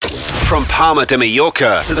From Palma de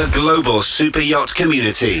Mallorca to the global super yacht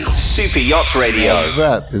community. Super Yacht Radio.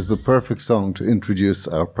 That is the perfect song to introduce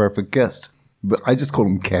our perfect guest. But I just call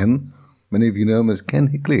him Ken. Many of you know him as Ken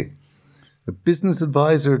Hickley, a business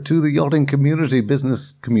advisor to the yachting community,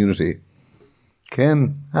 business community.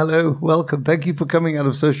 Ken, hello, welcome. Thank you for coming out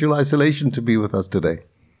of social isolation to be with us today.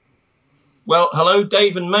 Well, hello,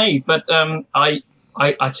 Dave and Maeve. But I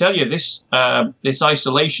tell you, this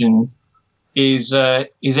isolation is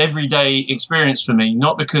everyday experience for me.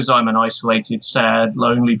 Not because I'm an isolated, sad,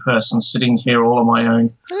 lonely person sitting here all on my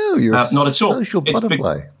own. Oh, you're not at all. Social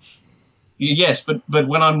butterfly. Yes, but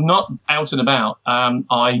when I'm not out and about,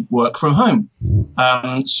 I work from home.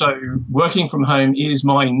 So working from home is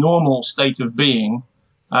my normal state of being,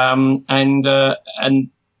 and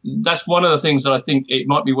that's one of the things that I think it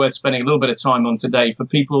might be worth spending a little bit of time on today for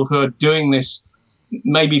people who are doing this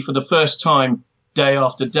maybe for the first time day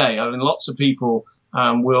after day. I mean, lots of people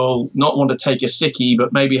will not want to take a sickie,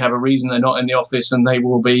 but maybe have a reason they're not in the office, and they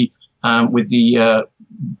will be, with the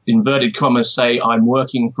inverted commas, say, I'm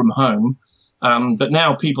working from home. But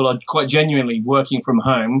now people are quite genuinely working from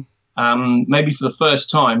home, maybe for the first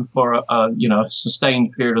time for a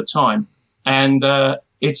sustained period of time. And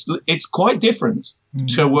it's quite different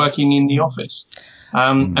to working in the office.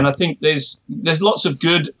 And I think there's lots of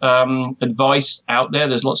good advice out there.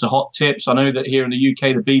 There's lots of hot tips. I know that here in the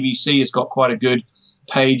UK, the BBC has got quite a good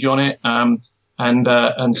page on it, and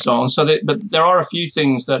so on. But there are a few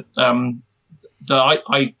things that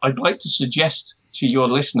I'd like to suggest to your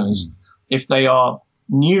listeners, if they are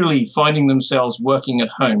newly finding themselves working at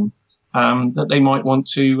home, that they might want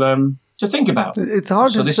to think about. It's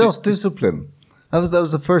hard to self-discipline. That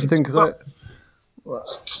was the first thing, because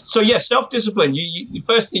So yes, self-discipline. The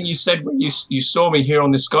first thing you said when you saw me here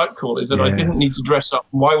on this Skype call is that I didn't need to dress up.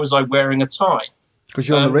 Why was I wearing a tie? Because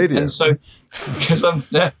you're on the radio. And so, because I'm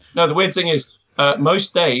there. No, the weird thing is,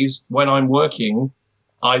 most days when I'm working,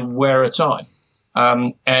 I wear a tie.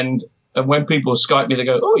 And when people Skype me, they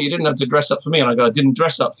go, "Oh, you didn't have to dress up for me." And I go, "I didn't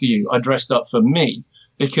dress up for you. I dressed up for me."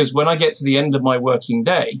 Because when I get to the end of my working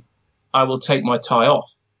day, I will take my tie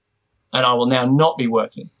off, and I will now not be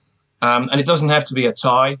working. And it doesn't have to be a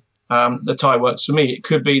tie. The tie works for me. It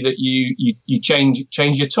could be that you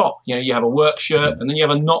change your top. You have a work shirt and then you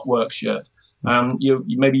have a not work shirt.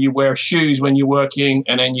 Maybe you wear shoes when you're working,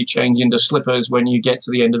 and then you change into slippers when you get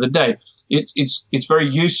to the end of the day. It's very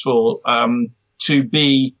useful to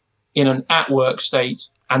be in an at work state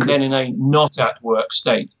and then in a not at work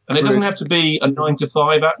state. And it doesn't have to be a 9 to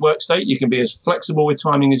 5 at work state. You can be as flexible with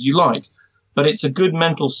timing as you like, but it's a good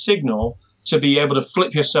mental signal to be able to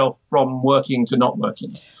flip yourself from working to not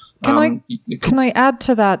working. Can I add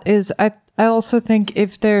to that is I also think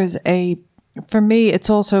for me, it's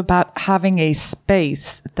also about having a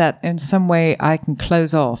space that in some way I can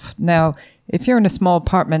close off. Now, if you're in a small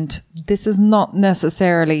apartment, this is not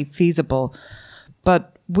necessarily feasible,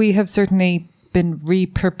 but we have certainly been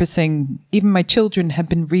repurposing, even my children have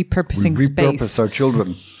been repurposing space. We repurpose our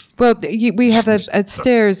children. Well, we have a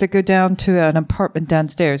stairs that go down to an apartment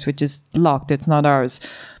downstairs, which is locked. It's not ours.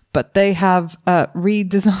 But they have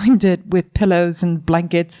redesigned it with pillows and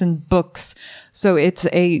blankets and books. So it's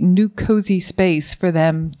a new cozy space for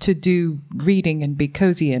them to do reading and be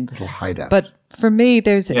cozy in. Little hideout. But for me,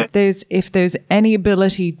 if there's any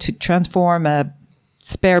ability to transform a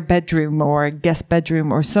spare bedroom or a guest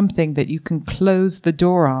bedroom or something that you can close the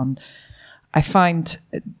door on, I find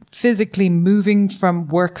physically moving from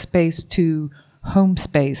workspace to home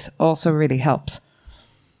space also really helps.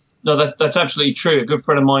 No, that's absolutely true. A good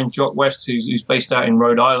friend of mine, Jock West, who's based out in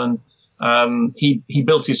Rhode Island, he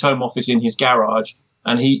built his home office in his garage,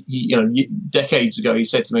 and he decades ago he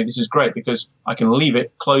said to me, "This is great because I can leave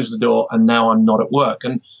it, close the door, and now I'm not at work."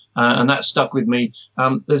 And that stuck with me.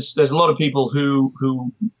 There's a lot of people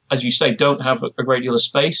who, as you say, don't have a great deal of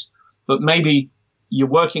space, but maybe you're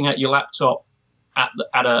working at your laptop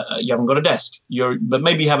you haven't got a desk, but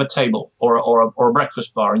maybe you have a table or a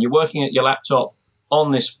breakfast bar, and you're working at your laptop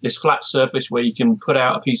on this flat surface where you can put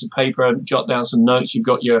out a piece of paper and jot down some notes. You've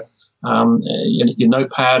got your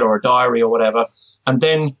notepad or a diary or whatever. And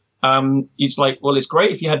then it's like, well, it's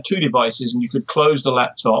great if you had two devices and you could close the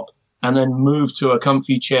laptop and then move to a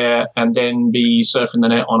comfy chair and then be surfing the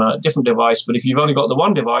net on a different device. But if you've only got the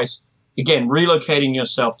one device, again, relocating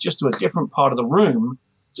yourself just to a different part of the room,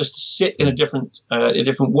 just to sit in a different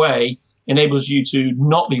way, enables you to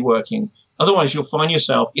not be working. Otherwise, you'll find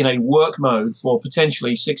yourself in a work mode for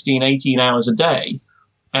potentially 16, 18 hours a day.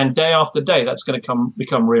 And day after day, that's going to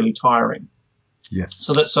become really tiring. Yes.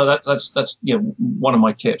 So that's one of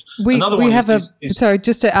my tips. We Another have is sorry,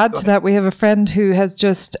 just to add to that, we have a friend who has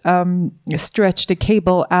just stretched a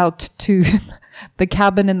cable out to the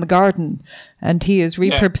cabin in the garden, and he is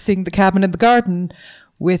repurposing the cabin in the garden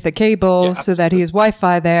with a cable so that he has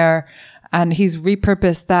Wi-Fi there, and he's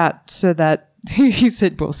repurposed that so that he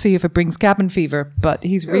said, we'll see if it brings cabin fever, but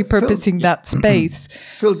he's repurposing that space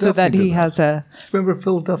so that he has a... Remember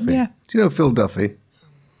Phil Duffy? Yeah. Do you know Phil Duffy?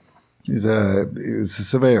 He was a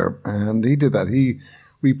surveyor, and he did that. He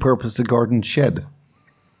repurposed a garden shed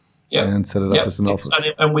and set it up as an office.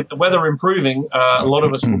 And with the weather improving, a lot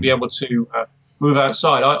of us will be able to move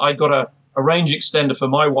outside. I got a range extender for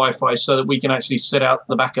my Wi-Fi so that we can actually sit out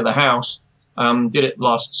the back of the house. Did it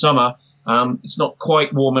last summer. It's not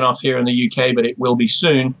quite warm enough here in the UK, but it will be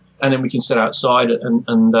soon. And then we can sit outside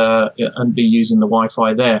and be using the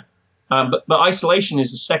Wi-Fi there. But isolation is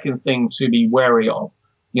the second thing to be wary of.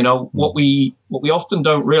 You know, what we often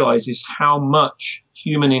don't realize is how much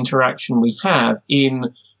human interaction we have in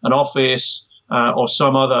an office or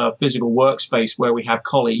some other physical workspace where we have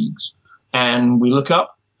colleagues, and we look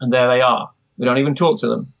up and there they are. We don't even talk to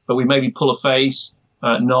them, but we maybe pull a face,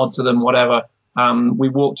 nod to them, whatever. We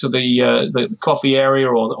walk to the coffee area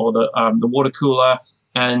or the water cooler,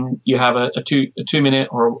 and you have a 2 minute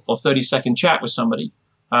or 30-second chat with somebody.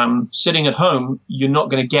 Sitting at home, you're not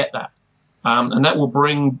going to get that. And that will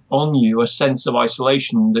bring on you a sense of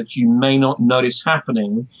isolation that you may not notice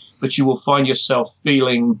happening, but you will find yourself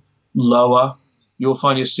feeling lower. You'll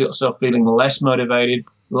find yourself feeling less motivated,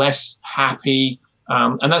 less happy.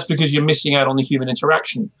 And that's because you're missing out on the human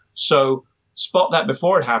interaction. So spot that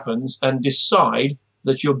before it happens and decide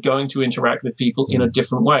that you're going to interact with people in a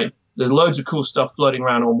different way. There's loads of cool stuff floating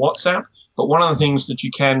around on WhatsApp, but one of the things that you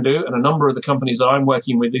can do, and a number of the companies that I'm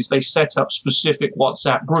working with, is they set up specific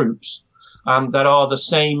WhatsApp groups that are the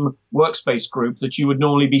same workspace group that you would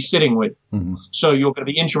normally be sitting with. Mm-hmm. So you're going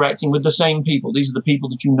to be interacting with the same people. These are the people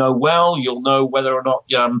that you know well. You'll know whether or not,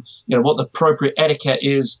 what the appropriate etiquette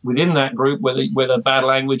is within that group, whether bad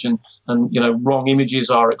language and wrong images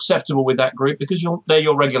are acceptable with that group, because they're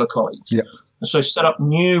your regular colleagues. Yeah. And so set up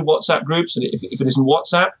new WhatsApp groups. And if it isn't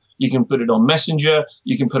WhatsApp, you can put it on Messenger.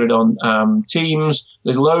 You can put it on Teams.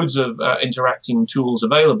 There's loads of interacting tools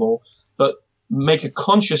available, but make a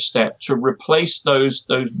conscious step to replace those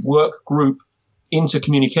work group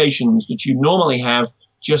intercommunications that you normally have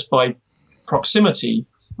just by proximity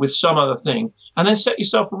with some other thing, and then set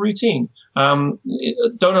yourself a routine. Don't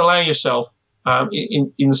allow yourself,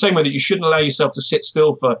 in the same way that you shouldn't allow yourself to sit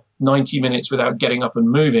still for 90 minutes without getting up and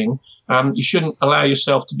moving, you shouldn't allow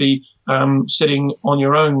yourself to be sitting on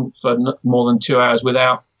your own for more than 2 hours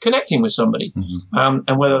without connecting with somebody. Mm-hmm.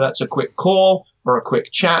 And whether that's a quick call or a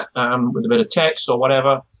quick chat with a bit of text or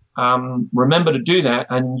whatever, remember to do that,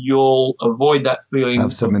 and you'll avoid that feeling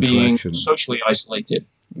of being socially isolated.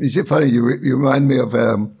 Is it funny? You remind me of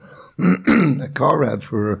a car ad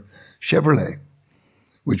for Chevrolet,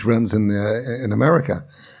 which runs in America,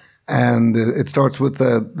 and it starts with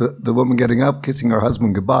the woman getting up, kissing her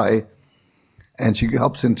husband goodbye, and she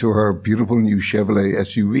hops into her beautiful new Chevrolet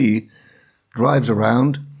SUV, drives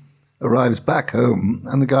around, arrives back home,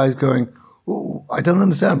 and the guy's going, "Oh, I don't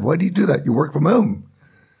understand. Why do you do that? You work from home."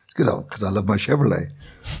 Because I love my Chevrolet.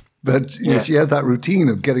 But she has that routine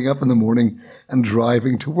of getting up in the morning and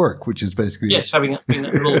driving to work, which is basically having a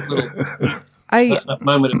little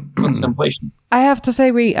moment of contemplation. I have to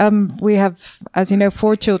say we have, as you know,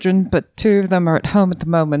 4 children, but 2 of them are at home at the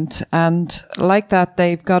moment, and like that,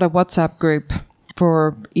 they've got a WhatsApp group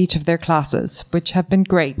for each of their classes, which have been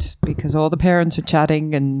great because all the parents are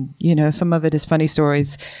chatting, and some of it is funny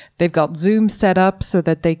stories. They've got Zoom set up so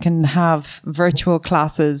that they can have virtual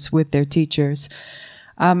classes with their teachers.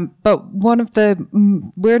 But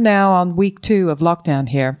we're now on week 2 of lockdown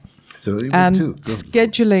here. So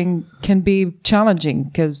scheduling can be challenging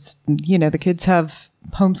because, the kids have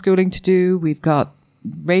homeschooling to do. We've got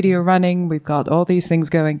radio running. We've got all these things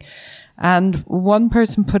going. And one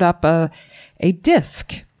person put up a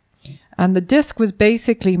disc. And the disc was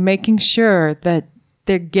basically making sure that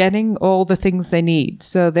they're getting all the things they need.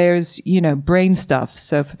 So there's, brain stuff.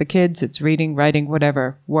 So for the kids, it's reading, writing,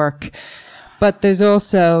 whatever, work. But there's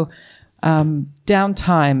also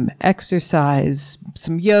downtime, exercise,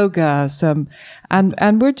 some yoga,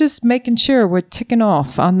 and we're just making sure we're ticking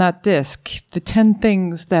off on that disc the 10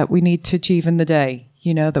 things that we need to achieve in the day.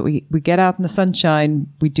 That we get out in the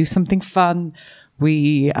sunshine, we do something fun,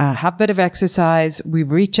 we have a bit of exercise, we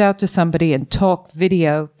reach out to somebody and talk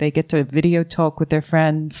video. They get to video talk with their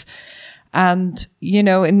friends. And,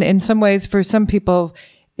 in some ways, for some people,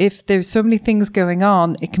 if there's so many things going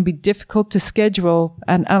on, it can be difficult to schedule.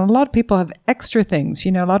 And a lot of people have extra things.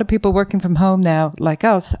 You know, a lot of people working from home now, like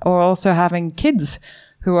us, are also having kids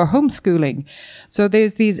who are homeschooling. So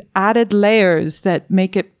there's these added layers that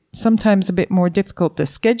make it sometimes a bit more difficult to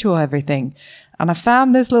schedule everything. And I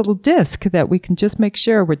found this little disc that we can just make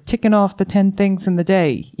sure we're ticking off the 10 things in the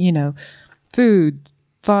day, you know, food,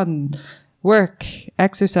 fun, work,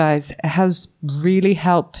 exercise. Has really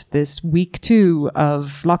helped this week 2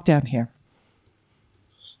 of lockdown here.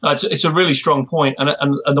 It's a really strong point. And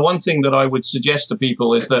the one thing that I would suggest to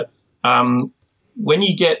people is that when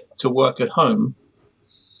you get to work at home,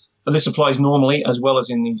 and this applies normally as well as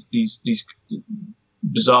in these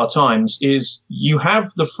bizarre times, is you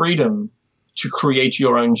have the freedom to create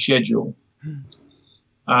your own schedule.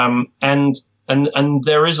 And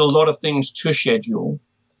there is a lot of things to schedule.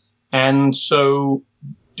 And so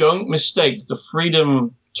don't mistake the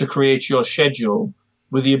freedom to create your schedule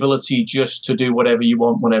with the ability just to do whatever you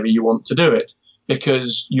want whenever you want to do it,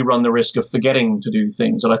 because you run the risk of forgetting to do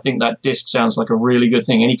things. And I think that disc sounds like a really good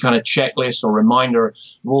thing. Any kind of checklist or reminder of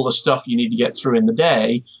all the stuff you need to get through in the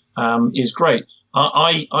day is great.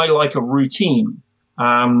 I like a routine.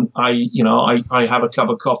 I have a cup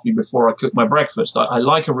of coffee before I cook my breakfast. I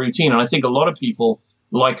like a routine, and I think a lot of people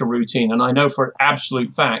like a routine. And I know for an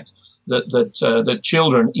absolute fact that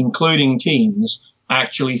children, including teens,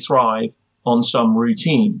 actually thrive on some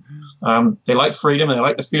routine. They like freedom, and they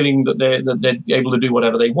like the feeling that they're able to do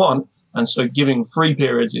whatever they want. And so giving free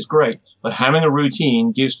periods is great. But having a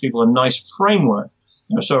routine gives people a nice framework.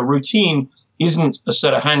 So a routine isn't a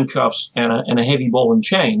set of handcuffs and a heavy ball and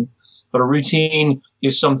chain, but a routine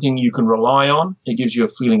is something you can rely on. It gives you a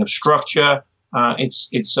feeling of structure.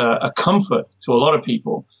 It's a comfort to a lot of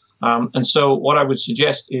people. And so what I would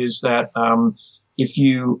suggest is that if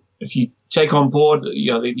you take on board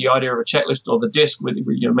the idea of a checklist or the disc with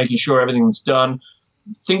making sure everything's done,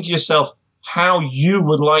 think to yourself how you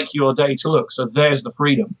would like your day to look. So there's the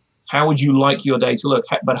freedom. How would you like your day to look?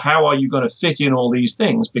 But how are you going to fit in all these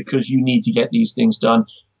things? Because you need to get these things done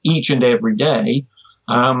each and every day.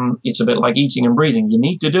 It's a bit like eating and breathing. You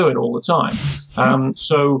need to do it all the time.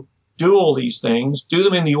 So do all these things. Do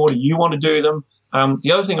them in the order you want to do them.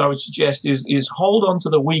 The other thing I would suggest is hold on to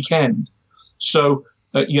the weekend. So,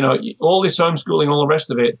 all this homeschooling, all the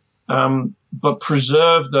rest of it, but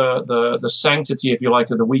preserve the sanctity, if you like,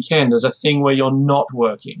 of the weekend as a thing where you're not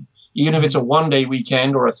working. Even if it's a 1-day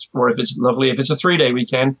weekend or if it's lovely, if it's a 3-day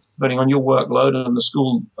weekend, depending on your workload and the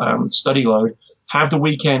school study load, have the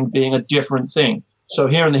weekend being a different thing. So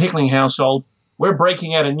here in the Hickling household, we're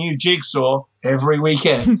breaking out a new jigsaw every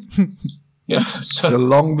weekend. So the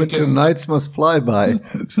long winter nights must fly by.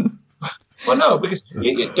 Well, no, because,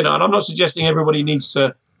 and I'm not suggesting everybody needs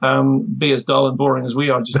to be as dull and boring as we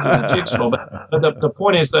are just doing the jigsaw. But the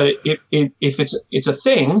point is that if it's a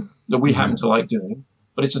thing that we happen to like doing,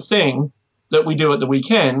 but it's a thing that we do at the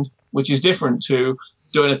weekend, which is different to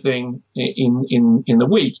doing a thing in the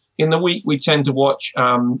week. In the week, we tend to watch,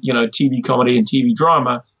 TV comedy and TV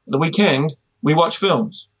drama. The weekend, we watch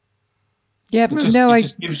films. Yeah, it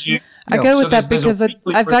just gives you. I go with that because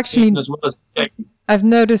I've actually, as well as I've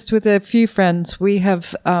noticed with a few friends, we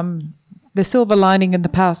have the silver lining in the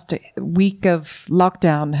past week of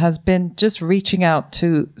lockdown has been just reaching out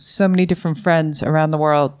to so many different friends around the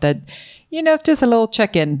world that, just a little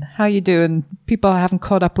check-in. How you doing? People I haven't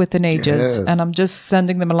caught up with in ages. Yes. And I'm just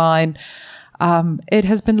sending them a line. It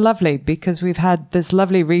has been lovely because we've had this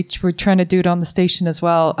lovely reach. We're trying to do it on the station as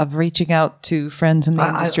well, of reaching out to friends in the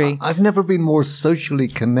industry. I've never been more socially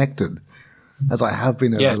connected as I have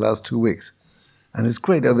been over the last 2 weeks. And it's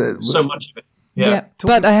great. So much of it. Yeah.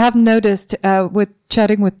 But I have noticed with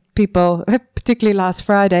chatting with people, particularly last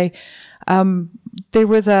Friday, there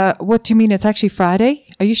was what do you mean? It's actually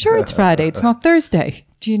Friday? Are you sure it's Friday? It's not Thursday.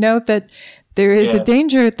 Do you know that there is a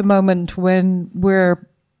danger at the moment when we're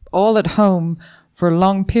all at home for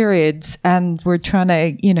long periods and we're trying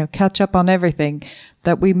to, catch up on everything,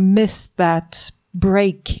 that we miss that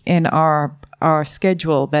break in our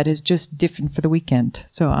schedule that is just different for the weekend.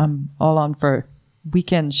 So I'm all on for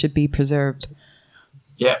weekends should be preserved.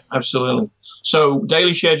 Yeah, absolutely. So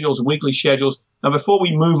daily schedules, weekly schedules. Now, before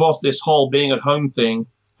we move off this whole being at home thing,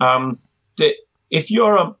 that if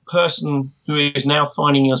you're a person who is now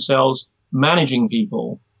finding yourselves managing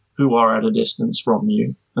people who are at a distance from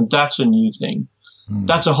you, and that's a new thing,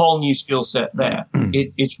 that's a whole new skill set there.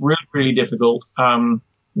 It's really, really difficult,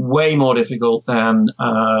 way more difficult than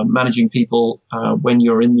managing people when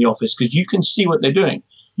you're in the office, because you can see what they're doing.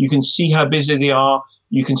 You can see how busy they are.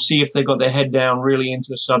 You can see if they've got their head down really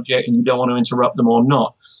into a subject and you don't want to interrupt them or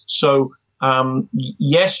not. So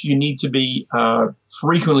yes, you need to be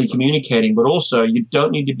frequently communicating, but also you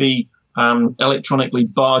don't need to be electronically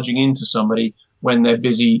barging into somebody when they're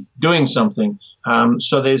busy doing something.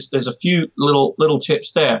 So there's a few little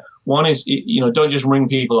tips there. One is, don't just ring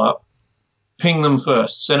people up. Ping them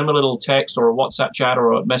first. Send them a little text or a WhatsApp chat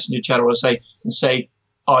or a messenger chat or say,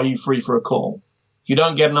 are you free for a call? If you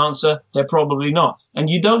don't get an answer, they're probably not. And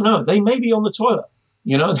you don't know. They may be on the toilet.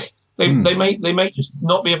 They may just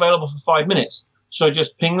not be available for 5 minutes. So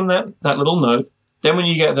just ping them that little note. Then when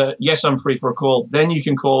you get the yes, I'm free for a call, then you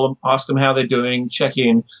can call them, ask them how they're doing, check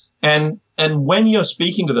in. And when you're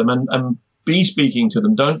speaking to them and be speaking to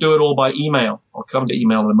them, don't do it all by email. I'll come to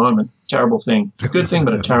email in a moment. Terrible thing. A good thing,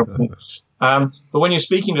 but a terrible thing. But when you're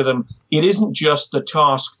speaking to them, it isn't just the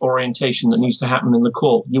task orientation that needs to happen in the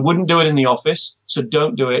call. You wouldn't do it in the office, so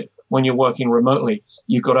don't do it when you're working remotely.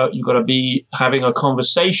 You've got to be having a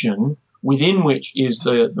conversation within which is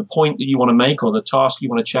the point that you want to make or the task you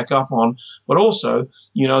want to check up on, but also,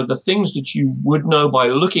 the things that you would know by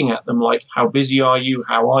looking at them, like how busy are you,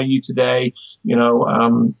 how are you today,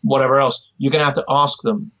 whatever else, you're going to have to ask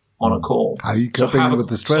them on a call. How are you coping with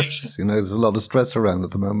the stress? There's a lot of stress around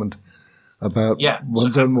at the moment about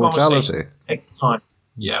one's own mortality. Take time.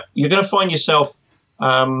 Yeah. You're going to find yourself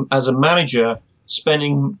as a manager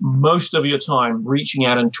spending most of your time reaching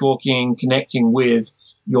out and talking, connecting with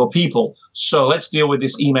your people. So let's deal with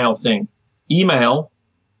this email thing. Email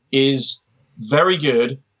is very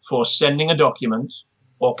good for sending a document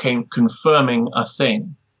or confirming a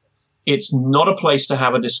thing. It's not a place to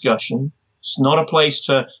have a discussion. It's not a place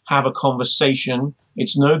to have a conversation.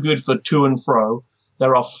 It's no good for to and fro.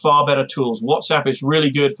 There are far better tools. WhatsApp is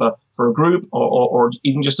really good for a group or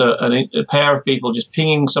even just a pair of people just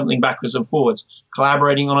pinging something backwards and forwards,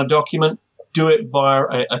 collaborating on a document. Do it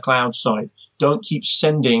via a cloud site. Don't keep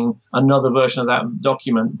sending another version of that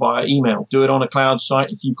document via email. Do it on a cloud site.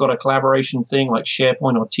 If you've got a collaboration thing like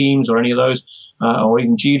SharePoint or Teams or any of those, or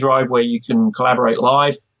even G Drive where you can collaborate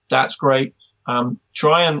live, that's great.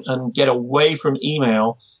 Try and get away from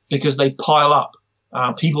email because they pile up.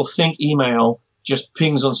 People think email just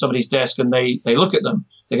pings on somebody's desk and they look at them.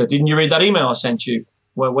 They go, didn't you read that email I sent you?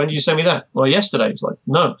 Well, when did you send me that? Well, yesterday. It's like,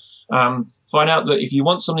 no. Find out that if you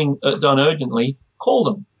want something done urgently, call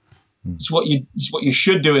them. It's what you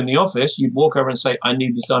should do in the office. You'd walk over and say, I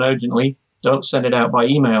need this done urgently. Don't send it out by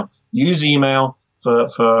email. Use email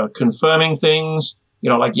for confirming things.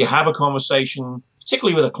 Like you have a conversation,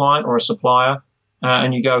 particularly with a client or a supplier,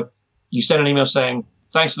 and you send an email saying,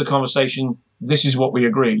 thanks for the conversation. This is what we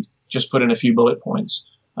agreed. Just put in a few bullet points.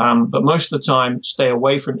 But most of the time, stay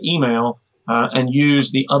away from email and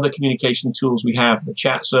use the other communication tools we have, the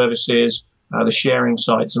chat services, the sharing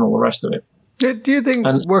sites, and all the rest of it. Do you think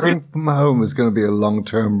working from home is going to be a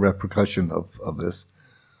long-term repercussion of this?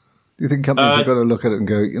 Do you think companies are going to look at it and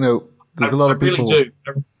go, there's a lot of people...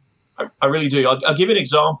 I really do. I'll give you an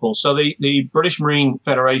example. So the British Marine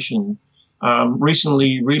Federation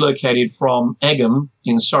recently relocated from Egham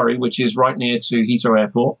in Surrey, which is right near to Heathrow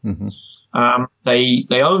Airport. Mm-hmm.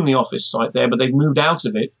 They own the office site there, but they've moved out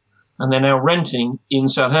of it, and they're now renting in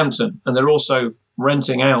Southampton, and they're also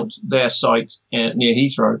renting out their site near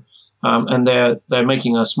Heathrow, and they're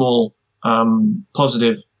making a small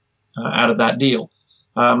positive out of that deal.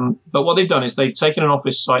 But what they've done is they've taken an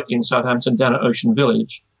office site in Southampton down at Ocean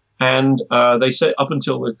Village, and they said up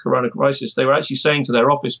until the corona crisis, they were actually saying to their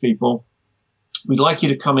office people, we'd like you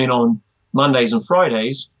to come in on Mondays and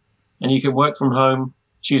Fridays, and you can work from home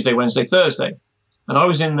Tuesday, Wednesday, Thursday. And I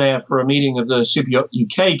was in there for a meeting of the Super Yacht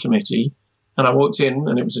UK committee, and I walked in,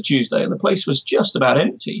 and it was a Tuesday, and the place was just about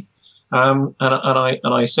empty. And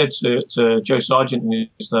I said to Joe Sargent, who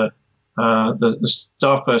is the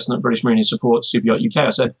staff person at British Marine who supports Super Yacht UK,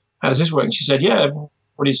 I said, how does this work? And she said, yeah,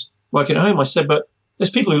 everybody's working at home. I said, but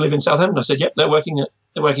there's people who live in Southampton. I said, yep, they're working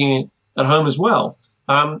at home as well.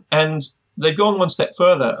 And they've gone one step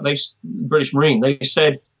further. British Marine, they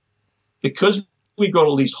said, because we've got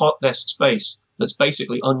all these hot desk space that's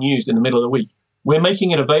basically unused in the middle of the week, we're making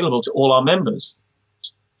it available to all our members.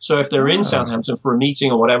 So if they're in Southampton for a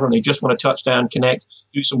meeting or whatever, and they just want to touch down, connect,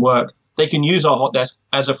 do some work, they can use our hot desk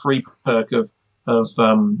as a free perk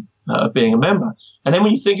of being a member. And then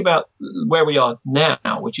when you think about where we are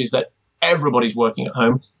now, which is that everybody's working at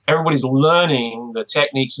home, everybody's learning the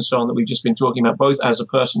techniques and so on that we've just been talking about, both as a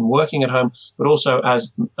person working at home, but also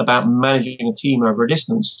as about managing a team over a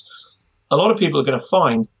distance. A lot of people are going to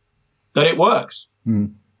find that it works,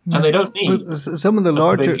 and they don't need some of the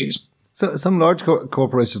larger, some large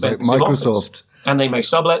corporations like Microsoft, office. And they may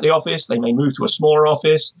sublet the office, they may move to a smaller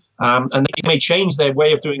office, and they may change their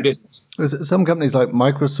way of doing business. Some companies like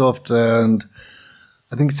Microsoft and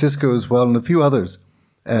I think Cisco as well and a few others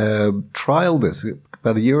trialed this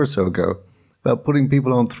about a year or so ago, about putting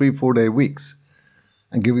people on 3-4 day weeks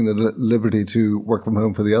and giving them the liberty to work from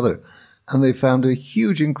home for the other. And they found a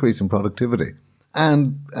huge increase in productivity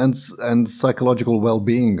and psychological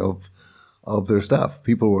well-being of their staff.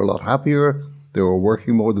 People were a lot happier. They were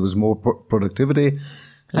working more. There was more productivity.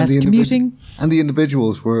 Less commuting. And the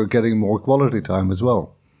individuals were getting more quality time as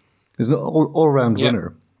well. It's an all-round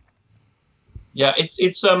winner. Yeah, it's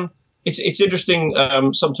interesting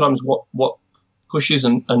sometimes what pushes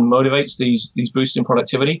and motivates these boosts in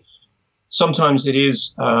productivity. Sometimes it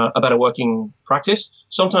is about a working practice.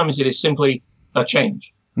 Sometimes it is simply a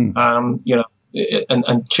change.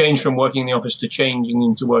 And change from working in the office to changing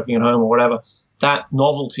into working at home or whatever. That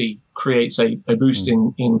novelty creates a boost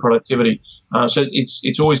in productivity. So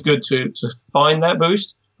it's always good to find that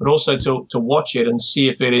boost, but also to watch it and see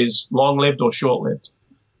if it is long-lived or short-lived.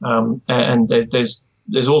 And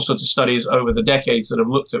there's all sorts of studies over the decades that have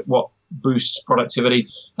looked at what boosts productivity,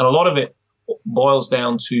 and a lot of it boils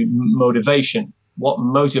down to motivation. What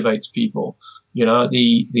motivates people?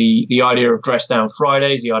 The idea of dress down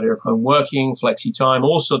Fridays, the idea of home working, flexi time,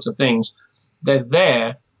 all sorts of things. They're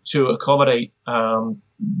there to accommodate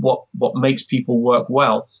what makes people work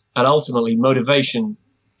well, and ultimately motivation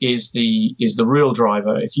is the real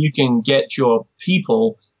driver. If you can get your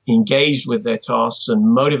people engaged with their tasks and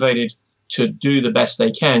motivated to do the best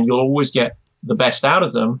they can, you'll always get the best out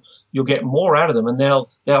of them. You'll get more out of them, and they'll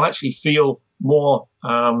actually feel more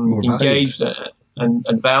engaged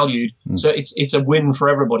and valued. So it's a win for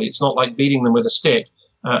everybody. It's not like beating them with a stick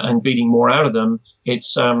and beating more out of them.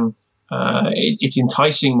 It's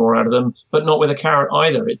enticing more out of them, but not with a carrot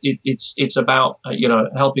either. It's about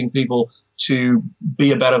helping people to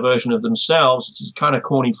be a better version of themselves. It's a kind of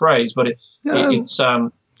corny phrase, but it's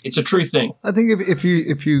a true thing. I think if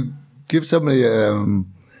you give somebody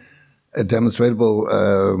a demonstrable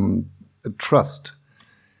trust,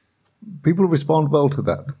 people respond well to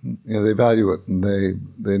that. They value it, and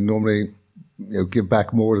they normally give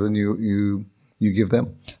back more than you give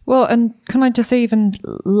them. Well, and can I just say, even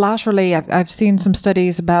laterally, I've seen some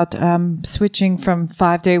studies about switching from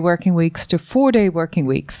 5-day working weeks to 4-day working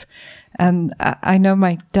weeks. And I know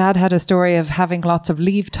my dad had a story of having lots of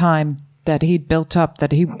leave time that he'd built up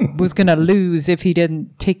that he was going to lose if he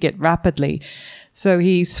didn't take it rapidly. So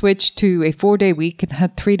he switched to a 4-day week and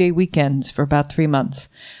had 3-day weekends for about 3 months.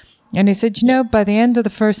 And he said, by the end of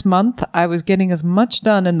the first month, I was getting as much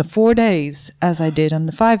done in the 4 days as I did on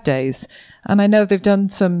the 5 days. And I know they've done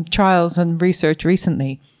some trials and research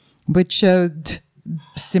recently, which showed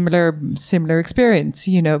similar experience.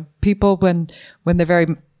 People when they're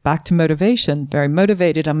very back to motivation, very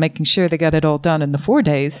motivated on making sure they got it all done in the 4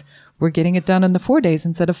 days, we're getting it done in the 4 days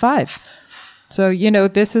instead of 5. So,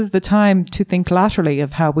 this is the time to think laterally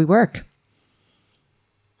of how we work.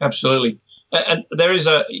 Absolutely. And there is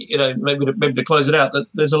maybe to close it out, that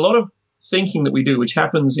there's a lot of thinking that we do, which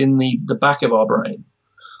happens in the back of our brain.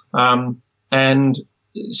 And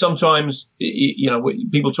sometimes,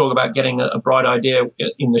 people talk about getting a bright idea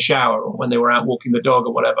in the shower or when they were out walking the dog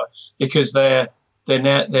or whatever, because they're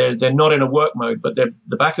not in a work mode, but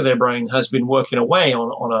the back of their brain has been working away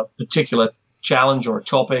on a particular challenge or a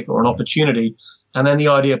topic or an opportunity. And then the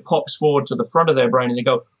idea pops forward to the front of their brain and they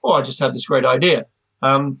go, oh, I just had this great idea.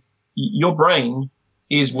 Your brain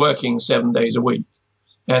is working 7 days a week.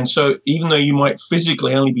 And so even though you might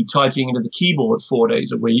physically only be typing into the keyboard 4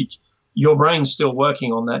 days a week, your brain's still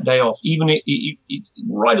working on that day off. Even it's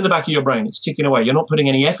right in the back of your brain. It's ticking away. You're not putting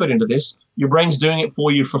any effort into this. Your brain's doing it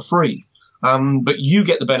for you for free. But you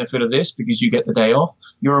get the benefit of this because you get the day off.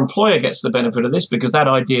 Your employer gets the benefit of this because that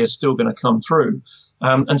idea is still going to come through.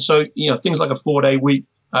 And so, things like a 4-day week,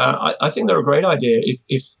 I think they're a great idea.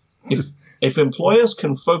 If employers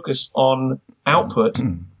can focus on output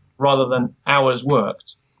rather than hours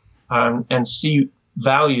worked, and see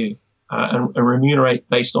value and remunerate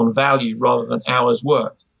based on value rather than hours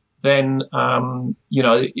worked, then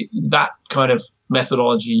that kind of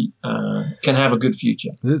methodology can have a good future.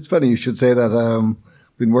 It's funny you should say that.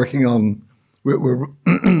 Been working on we're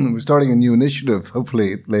starting a new initiative,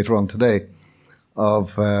 hopefully later on today,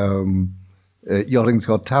 of Yachting's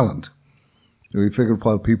Got Talent. So we figured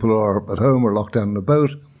while people are at home or locked down in a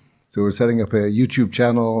boat, so we're setting up a YouTube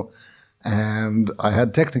channel. And I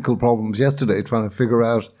had technical problems yesterday trying to figure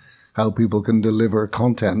out how people can deliver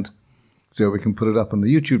content so we can put it up on the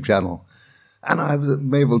YouTube channel. And I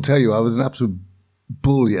may well tell you, I was an absolute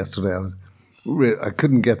bull yesterday. I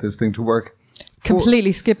couldn't get this thing to work.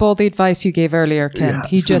 Completely skip all the advice you gave earlier, Ken. Yeah,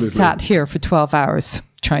 he just sat here for 12 hours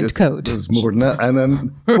trying to code. It was more than that. And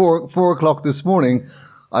then 4 o'clock this morning,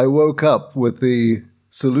 I woke up with the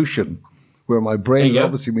solution where my brain There you has go.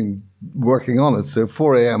 obviously been working on it. So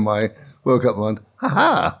 4 a.m. I woke up and went,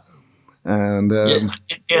 ha-ha. And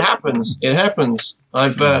It happens. It happens.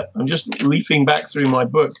 I'm just leafing back through my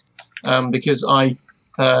book because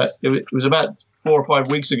it was about 4 or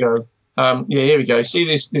 5 weeks ago. Here we go. See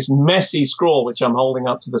this messy scrawl which I'm holding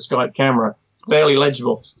up to the Skype camera, barely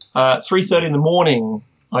legible. 3:30 in the morning,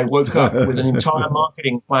 I woke up with an entire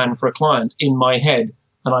marketing plan for a client in my head,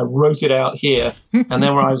 and I wrote it out here. And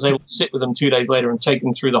then when I was able to sit with them 2 days later and take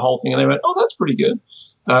them through the whole thing, and they went, "Oh, that's pretty good."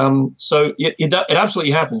 So it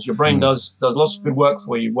absolutely happens. Your brain does lots of good work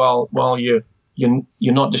for you while you're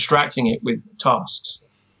not distracting it with tasks.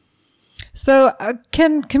 So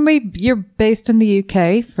can we? You're based in the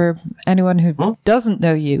UK for anyone who doesn't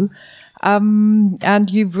know you, and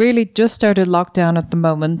you've really just started lockdown at the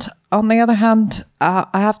moment. On the other hand, I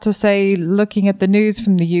have to say, looking at the news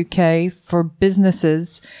from the UK for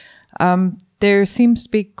businesses, there seems to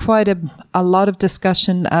be quite a lot of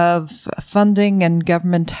discussion of funding and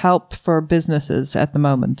government help for businesses at the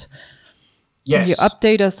moment. Yes. Can you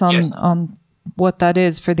update us on what that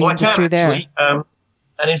is for the industry there?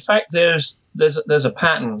 And in fact, there's a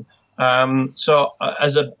pattern. So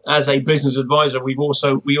as a business advisor, we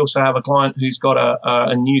also have a client who's got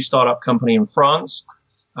a new startup company in France,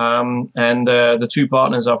 and the two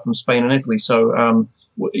partners are from Spain and Italy. So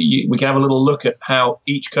we can have a little look at how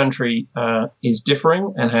each country is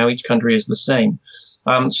differing and how each country is the same.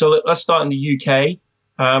 So let's start in the UK.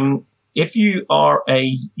 If you are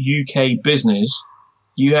a UK business,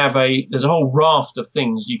 there's a whole raft of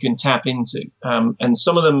things you can tap into, and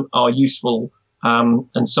some of them are useful,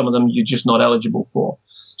 and some of them you're just not eligible for.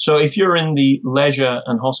 So if you're in the leisure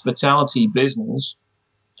and hospitality business,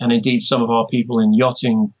 and indeed some of our people in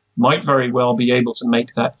yachting might very well be able to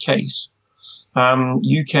make that case,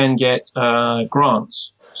 you can get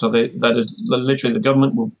grants. So that is literally the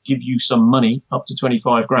government will give you some money, up to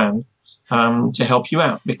 25 grand, to help you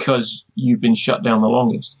out because you've been shut down the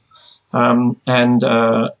longest.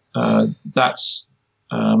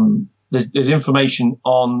 There's information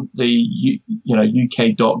on the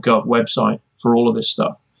UK.gov website for all of this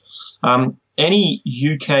stuff. Any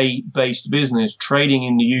UK-based business trading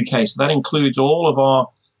in the UK, so that includes all of our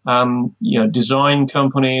design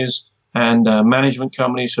companies and management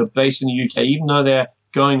companies who are based in the UK, even though they're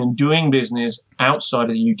going and doing business outside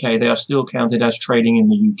of the UK, they are still counted as trading in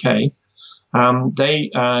the UK. They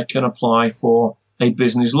can apply for a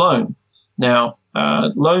business loan. Now,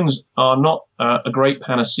 loans are not a great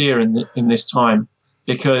panacea in this time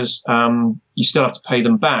because you still have to pay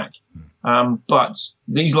them back. But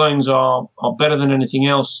these loans are better than anything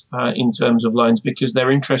else in terms of loans because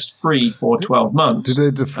they're interest-free for 12 months. Do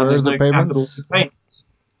they defer the payments?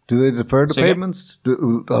 Do they defer the payments?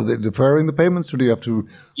 Are they deferring the payments, or do you have to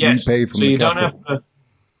repay from the capital?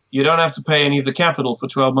 You don't have to pay any of the capital for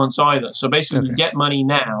 12 months either. So basically, you get money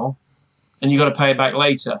now, and you've got to pay it back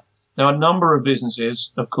later. Now, a number of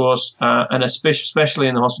businesses, of course, and especially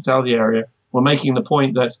in the hospitality area, were making the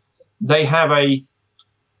point that they have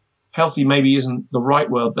healthy maybe isn't the right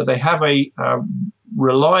word, but they have a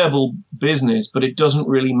reliable business, but it doesn't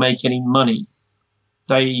really make any money.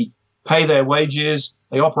 They pay their wages,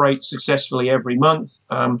 they operate successfully every month,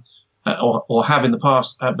 or have in the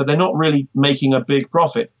past, but they're not really making a big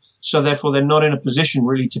profit. So therefore, they're not in a position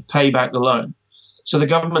really to pay back the loan. So the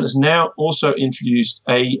government has now also introduced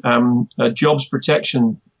a jobs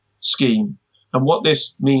protection scheme. And what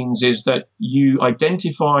this means is that you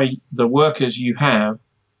identify the workers you have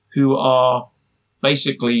who are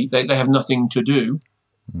basically, they have nothing to do.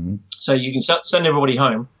 Mm-hmm. So you can send everybody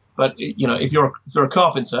home. But, if you're a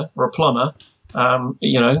carpenter or a plumber,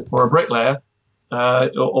 or a bricklayer,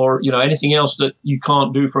 or anything else that you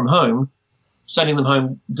can't do from home, sending them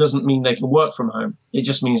home doesn't mean they can work from home. It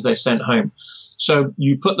just means they're sent home. So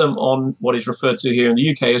you put them on what is referred to here in the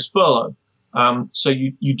UK as furlough. So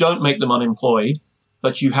you don't make them unemployed,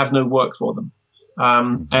 but you have no work for them.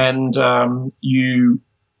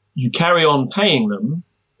 You carry on paying them,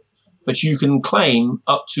 but you can claim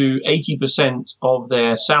up to 80% of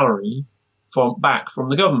their salary back from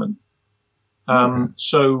the government.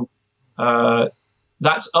 So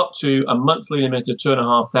that's up to a monthly limit of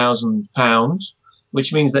 £2,500,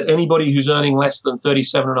 which means that anybody who's earning less than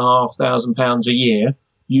 £37,500 a year,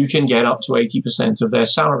 you can get up to 80% of their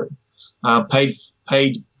salary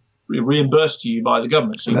paid reimbursed to you by the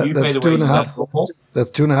government. So you pay the wages. That's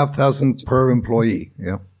 £2,500 per employee.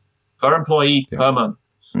 Yeah, per employee per month,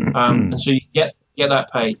 and so you get that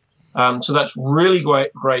paid. So that's really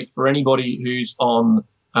great for anybody who's on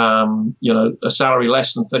a salary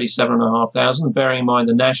less than 37,500. Bearing in mind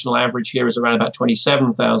the national average here is around about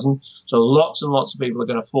 27,000. So lots and lots of people are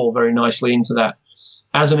going to fall very nicely into that.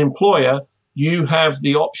 As an employer, you have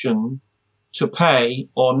the option to pay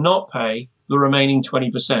or not pay the remaining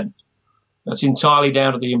 20%. That's entirely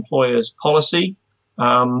down to the employer's policy.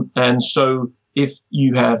 And so if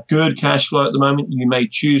you have good cash flow at the moment, you may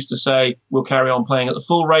choose to say, we'll carry on paying at the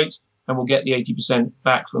full rate and we'll get the 80%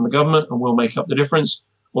 back from the government and we'll make up the difference.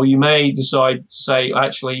 Or you may decide to say,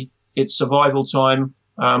 actually, it's survival time.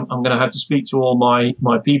 I'm going to have to speak to all my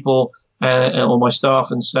people and all my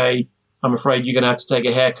staff and say, I'm afraid you're going to have to take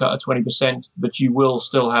a haircut of 20%, but you will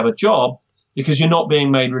still have a job because you're not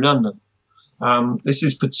being made redundant. This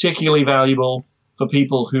is particularly valuable for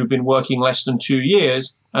people who've been working less than 2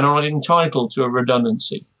 years and are not entitled to a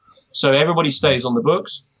redundancy. So everybody stays on the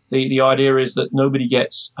books. The idea is that nobody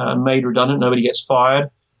gets made redundant, nobody gets fired.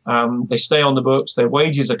 They stay on the books. Their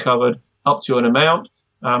wages are covered up to an amount.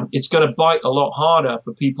 It's going to bite a lot harder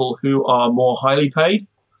for people who are more highly paid.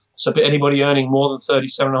 So for anybody earning more than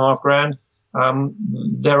 37.5 grand,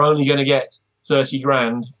 they're only going to get 30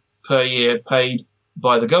 grand per year paid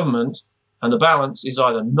by the government. And the balance is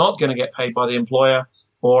either not going to get paid by the employer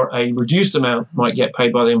or a reduced amount might get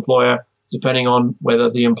paid by the employer, depending on whether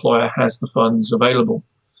the employer has the funds available.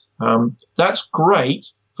 That's great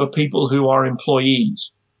for people who are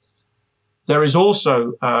employees. There is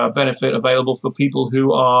also benefit available for people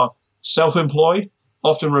who are self-employed,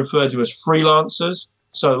 often referred to as freelancers.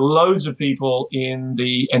 So loads of people in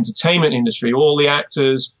the entertainment industry, all the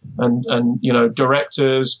actors and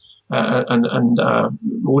directors and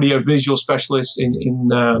audio-visual specialists in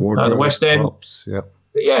the West End. Props, yeah.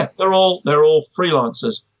 Yeah, they're all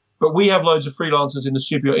freelancers. But we have loads of freelancers in the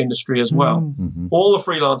super yacht industry as well. Mm-hmm. All the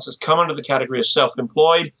freelancers come under the category of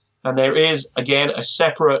self-employed, and there is, again, a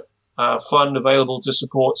separate fund available to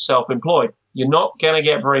support self-employed. You're not going to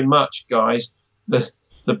get very much, guys.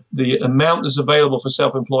 The amount that's available for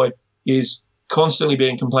self-employed is constantly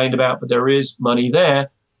being complained about, but there is money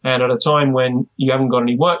there. And at a time when you haven't got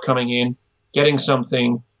any work coming in, getting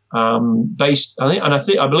something I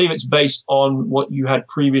believe it's based on what you had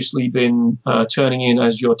previously been turning in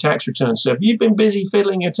as your tax return. So if you've been busy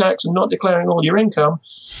fiddling your tax and not declaring all your income,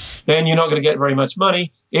 then you're not going to get very much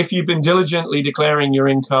money. If you've been diligently declaring your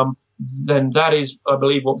income, then that is, I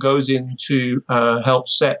believe, what goes in to help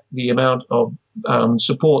set the amount of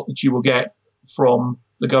support that you will get from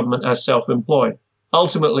the government as self-employed.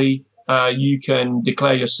 Ultimately, you can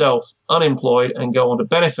declare yourself unemployed and go on to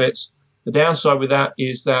benefits. The downside with that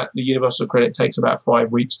is that the universal credit takes about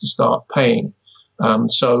 5 weeks to start paying.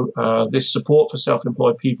 So this support for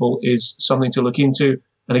self-employed people is something to look into.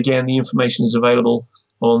 And again, the information is available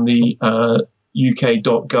on the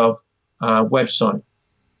uk.gov website.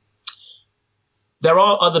 There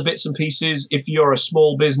are other bits and pieces. If you're a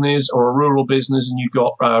small business or a rural business and you've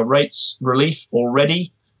got rates relief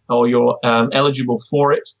already, or you're eligible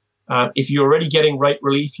for it, if you're already getting rate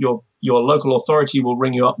relief, your local authority will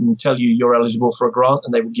ring you up and tell you you're eligible for a grant,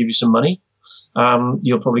 and they will give you some money.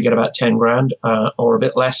 You'll probably get about 10 grand or a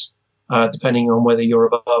bit less, depending on whether you're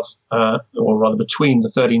above or rather between the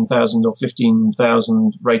 13,000 or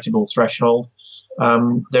 15,000 rateable threshold.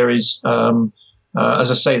 There is,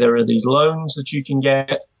 as I say, there are these loans that you can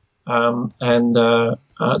get, and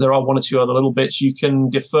there are one or two other little bits. You can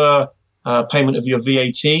defer payment of your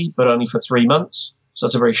VAT, but only for 3 months. So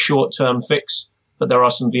that's a very short-term fix. But there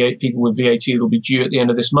are some people with VAT that will be due at the end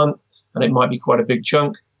of this month, and it might be quite a big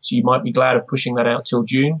chunk. So you might be glad of pushing that out till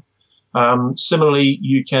June. Similarly,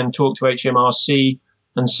 you can talk to HMRC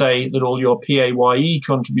and say that all your PAYE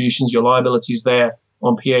contributions, your liabilities there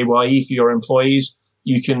on PAYE for your employees,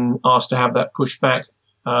 you can ask to have that pushed back,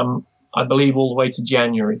 I believe, all the way to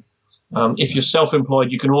January. If you're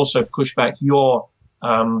self-employed, you can also push back your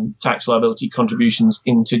tax liability contributions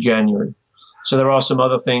into January. So there are some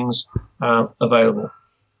other things available.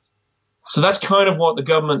 So that's kind of what the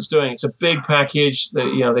government's doing. It's a big package.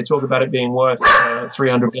 They talk about it being worth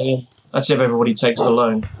 300 billion. That's if everybody takes the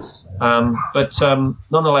loan. But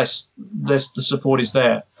nonetheless, the support is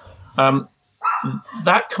there.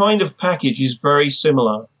 That kind of package is very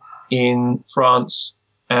similar in France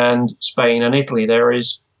and Spain and Italy. There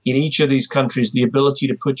is, in each of these countries, the ability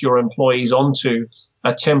to put your employees onto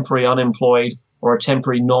a temporary unemployed or a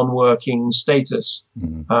temporary non-working status.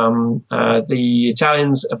 Mm-hmm. The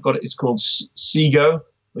Italians have got it's called SIGO,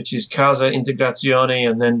 which is Casa Integrazione,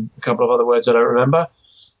 and then a couple of other words I don't remember.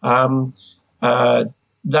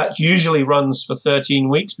 That usually runs for 13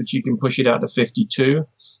 weeks, but you can push it out to 52.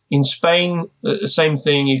 In Spain, the same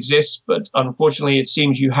thing exists, but unfortunately it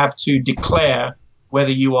seems you have to declare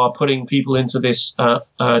whether you are putting people into this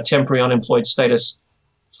temporary unemployed status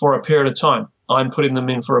for a period of time. I'm putting them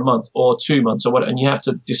in for a month or 2 months or what, and you have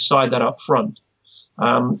to decide that up front.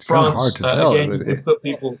 France, hard to tell, again, really. you can put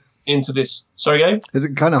people into this. Sorry, Gabe? Is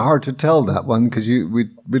it kind of hard to tell that one because we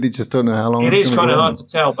really just don't know how long It it's is gonna kind of go hard on? to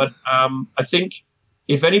tell, but I think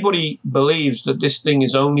if anybody believes that this thing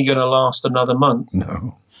is only going to last another month,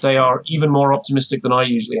 No. they are even more optimistic than I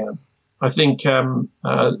usually am. I think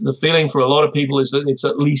the feeling for a lot of people is that it's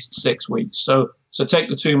at least 6 weeks. So take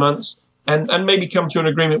the 2 months and maybe come to an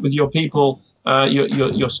agreement with your people,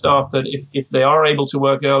 your staff, that if they are able to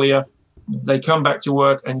work earlier, they come back to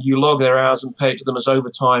work and you log their hours and pay it to them as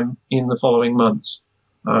overtime in the following months.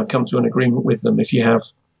 Come to an agreement with them if you have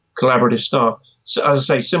collaborative staff. So, as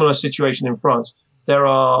I say, similar situation in France. There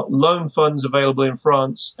are loan funds available in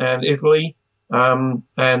France and Italy. And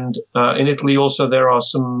in Italy also there are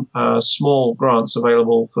some small grants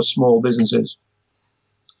available for small businesses.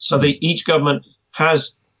 So each government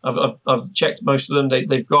has, I've checked most of them,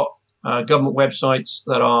 they've got government websites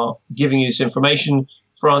that are giving you this information.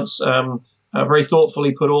 France very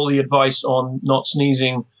thoughtfully put all the advice on not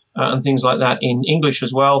sneezing and things like that in English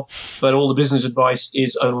as well, but all the business advice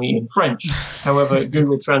is only in French. However,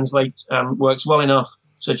 Google Translate works well enough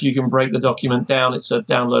so that you can break the document down. It's a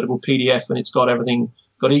downloadable PDF, and it's got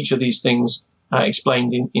each of these things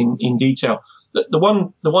explained in detail.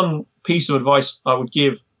 The one piece of advice I would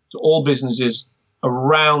give to all businesses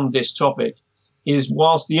around this topic is,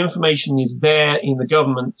 whilst the information is there in the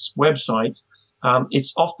government's website,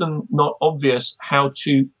 it's often not obvious how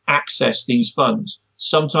to access these funds.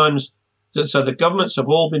 Sometimes, so the governments have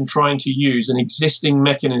all been trying to use an existing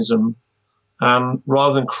mechanism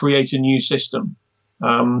rather than create a new system.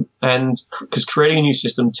 And because creating a new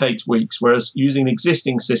system takes weeks, whereas using an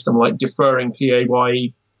existing system like deferring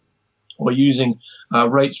PAYE or using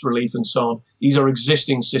rates relief and so on, these are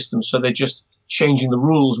existing systems, so they're just changing the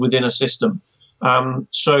rules within a system.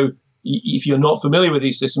 So if you're not familiar with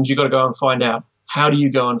these systems, you've got to go and find out. How do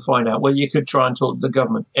you go and find out? Well, you could try and talk to the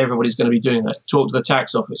government. Everybody's going to be doing that. Talk to the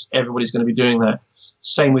tax office. Everybody's going to be doing that.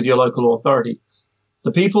 Same with your local authority.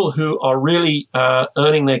 The people who are really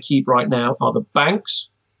earning their keep right now are the banks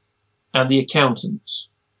and the accountants.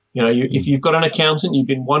 If you've got an accountant, you've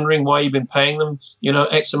been wondering why you've been paying them,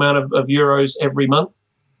 X amount of euros every month.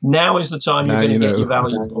 Now is the time you're going to get your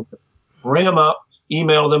value from them. Ring them up,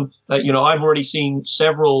 email them. I've already seen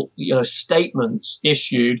several, statements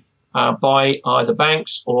issued by either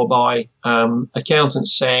banks or by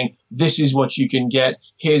accountants saying, this is what you can get,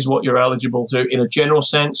 here's what you're eligible to. In a general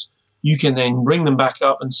sense, you can then ring them back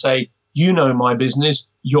up and say, you know my business,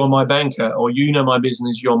 you're my banker, or you know my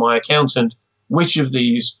business, you're my accountant. Which of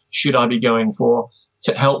these should I be going for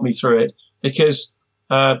to help me through it? Because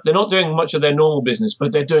they're not doing much of their normal business,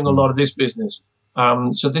 but they're doing a lot of this business.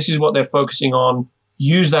 So this is what they're focusing on.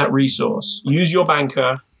 Use that resource. Use your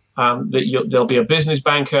banker. There'll be a business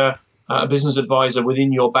banker, a business advisor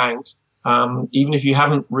within your bank, even if you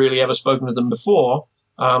haven't really ever spoken to them before,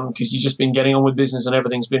 because you've just been getting on with business and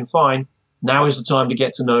everything's been fine. Now is the time to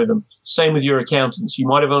get to know them. Same with your accountants. You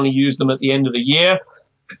might have only used them at the end of the year.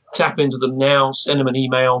 Tap into them now, send them an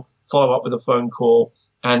email, follow up with a phone call,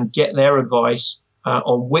 and get their advice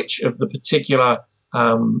on which of the particular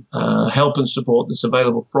help and support that's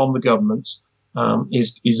available from the government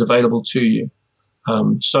is available to you.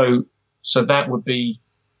 So that would be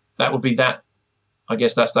that. I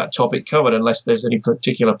guess that's that topic covered, unless there's any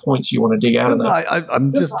particular points you want to dig out of that. I'm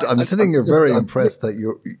sitting here very impressed that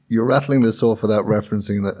you're rattling this off without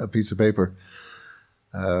referencing a piece of paper.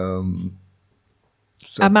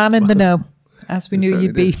 A man in the know, as we knew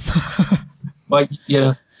you'd be. I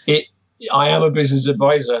am a business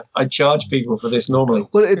advisor. I charge people for this normally.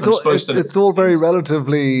 Well, it's all very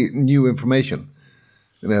relatively new information.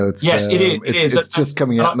 Yes, it is. It's just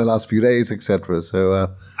coming out in the last few days, etc.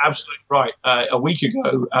 So absolutely right. A week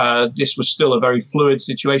ago, this was still a very fluid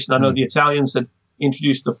situation. I know the Italians had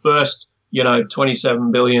introduced the first,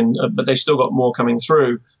 27 billion, but they've still got more coming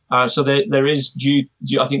through. So there is due.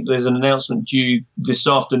 I think there's an announcement due this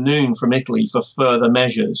afternoon from Italy for further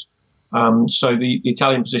measures. So the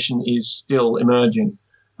Italian position is still emerging.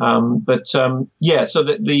 So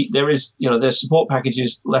there is, there's support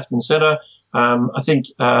packages left and center. I think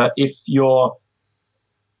if you're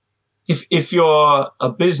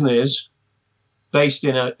a business based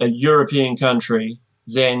in a European country,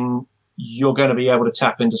 then you're going to be able to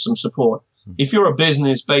tap into some support. If you're a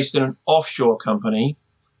business based in an offshore company,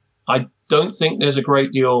 I don't think there's a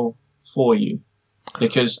great deal for you,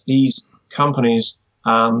 because these companies,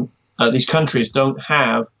 these countries don't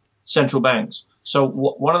have central banks. So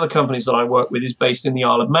one of the companies that I work with is based in the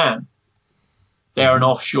Isle of Man. They're an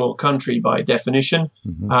offshore country by definition.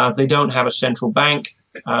 They don't have a central bank,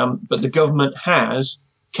 but the government has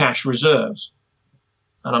cash reserves.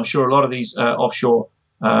 And I'm sure a lot of these offshore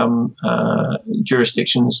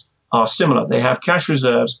jurisdictions are similar. They have cash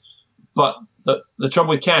reserves, but the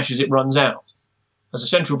trouble with cash is it runs out. As a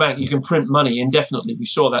central bank, you can print money indefinitely. We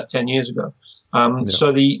saw that 10 years ago.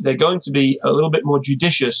 So they're going to be a little bit more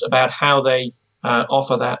judicious about how they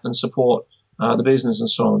offer that and support the business and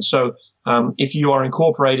so on. So if you are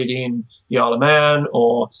incorporated in the Isle of Man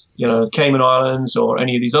or Cayman Islands or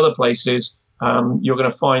any of these other places, you're going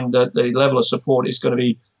to find that the level of support is going to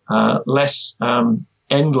be less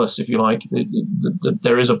endless, if you like.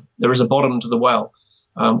 There is a bottom to the well,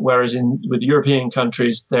 whereas with European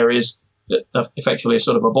countries there is effectively a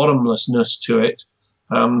sort of a bottomlessness to it,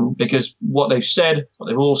 because what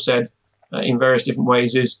they've all said in various different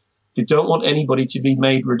ways is they don't want anybody to be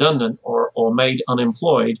made redundant or made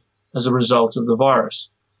unemployed as a result of the virus.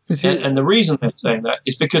 And the reason they're saying that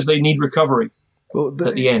is because they need recovery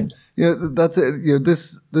at the end. Yeah, that's it.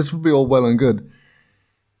 This would be all well and good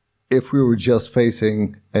if we were just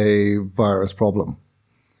facing a virus problem,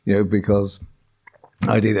 because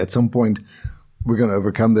ideally at some point we're going to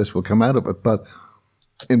overcome this, we'll come out of it. But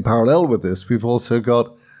in parallel with this, we've also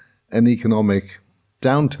got an economic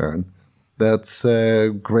downturn that's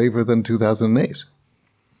graver than 2008.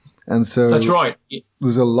 And so that's right.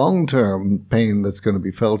 There's a long-term pain that's going to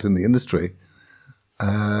be felt in the industry.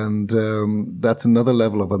 And that's another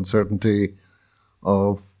level of uncertainty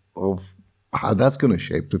of how that's going to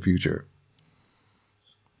shape the future.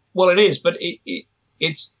 Well, it is, but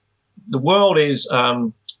it's the world is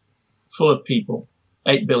full of people,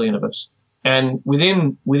 8 billion of us, and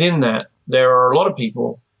within that there are a lot of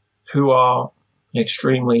people who are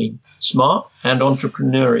extremely smart and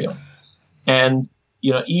entrepreneurial, and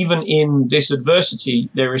even in this adversity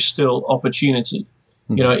there is still opportunity.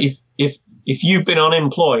 If you've been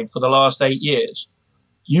unemployed for the last 8 years,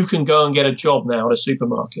 you can go and get a job now at a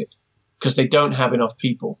supermarket because they don't have enough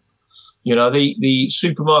people. The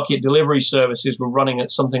supermarket delivery services were running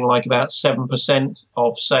at something like about 7%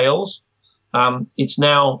 of sales. It's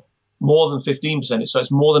now more than 15%, so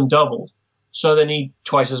it's more than doubled. So they need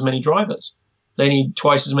twice as many drivers. They need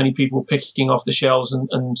twice as many people picking off the shelves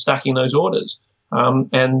and stacking those orders. And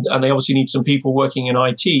they obviously need some people working in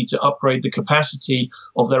IT to upgrade the capacity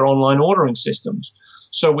of their online ordering systems.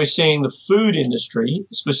 So we're seeing the food industry,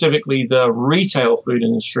 specifically the retail food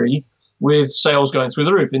industry, with sales going through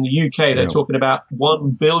the roof. In the UK, they're talking about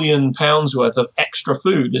 £1 billion worth of extra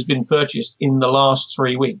food has been purchased in the last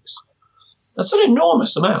 3 weeks. That's an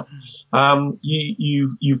enormous amount. I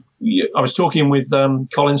was talking with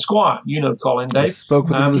Colin Squire. You know Colin, Dave. I spoke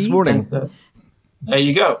with him this morning. There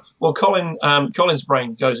you go. Well, Colin's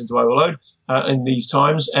brain goes into overload in these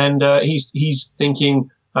times, and he's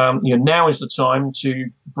thinking, now is the time to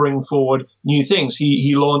bring forward new things.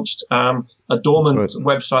 He launched a dormant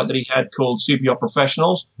website that he had called Super Yacht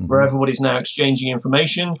Professionals, where everybody's now exchanging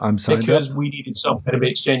information because we needed somewhere to be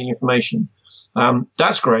exchanging information.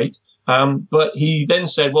 That's great. But he then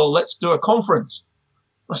said, well, let's do a conference.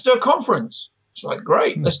 Let's do a conference. It's like,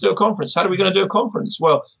 great, let's do a conference. How are we going to do a conference?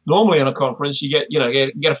 Well, normally in a conference, you get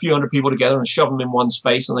a few hundred people together and shove them in one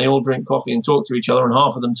space and they all drink coffee and talk to each other and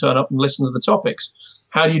half of them turn up and listen to the topics.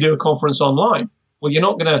 How do you do a conference online? Well, you're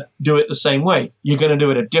not going to do it the same way. You're going to do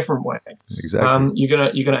it a different way. Exactly. You're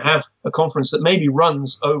going to have a conference that maybe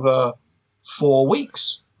runs over 4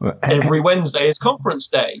 weeks. Every Wednesday is conference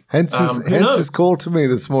day. Hence his call to me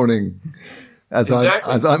this morning. I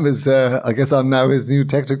guess I'm now his new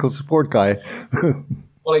technical support guy.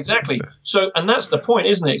 Well, exactly. So, and that's the point,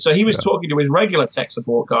 isn't it? So he was talking to his regular tech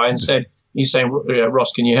support guy and he's saying,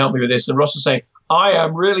 Ross, can you help me with this? And Ross was saying, I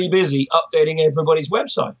am really busy updating everybody's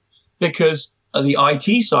website because the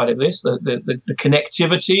IT side of this, the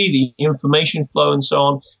connectivity, the information flow and so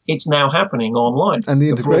on, it's now happening online. And the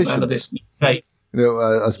integration of this. Okay.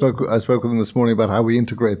 I spoke with him this morning about how we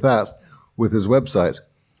integrate that with his website.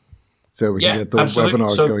 So we can get those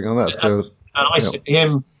webinars going on that. So, and I said to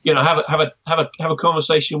him, have a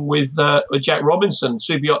conversation with Jack Robinson,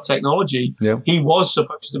 Super Yacht Technology. Yeah. He was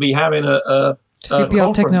supposed to be having a Super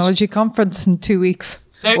Yacht Technology conference in 2 weeks.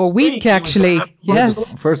 Next week actually.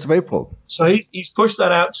 Yes. 1st of April. So he's pushed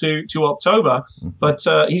that out to October, but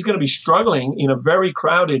he's going to be struggling in a very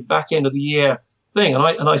crowded back end of the year thing. And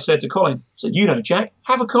I said to Colin, Jack,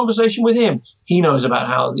 have a conversation with him. He knows about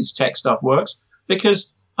how this tech stuff works,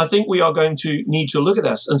 because I think we are going to need to look at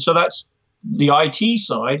this. And so that's the IT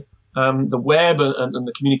side, the web and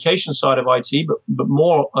the communication side of IT, but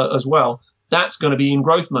more as well. That's going to be in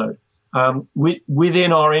growth mode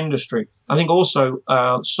within our industry. I think also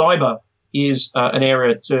cyber is an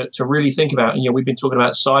area to really think about. And, we've been talking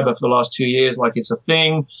about cyber for the last 2 years like it's a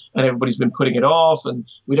thing, and everybody's been putting it off, and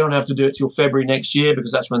we don't have to do it till February next year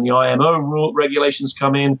because that's when the IMO regulations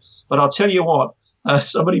come in. But I'll tell you what,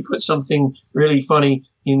 somebody put something really funny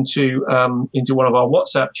into one of our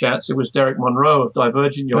WhatsApp chats. It was Derek Monroe of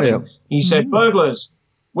Divergent Yachting. Oh, yeah. He said, burglars,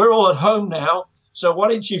 we're all at home now, so why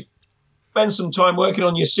don't you spend some time working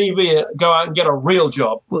on your CV and go out and get a real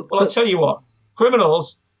job? Well, I'll tell you what,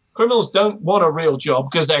 criminals don't want a real job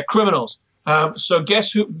because they're criminals. So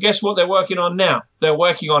guess what they're working on now? They're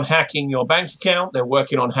working on hacking your bank account. They're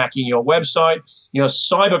working on hacking your website.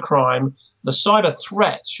 Cybercrime, the cyber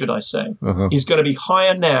threat, should I say, is going to be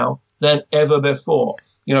higher now than ever before.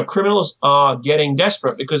 Criminals are getting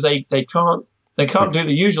desperate because they can't do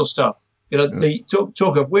the usual stuff. The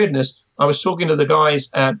talk of weirdness. I was talking to the guys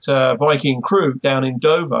at Viking Crew down in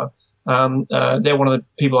Dover. They're one of the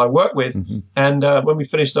people I work with. And when we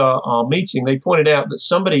finished our meeting, they pointed out that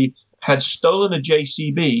somebody had stolen a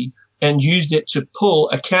JCB and used it to pull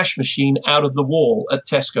a cash machine out of the wall at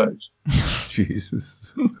Tesco's.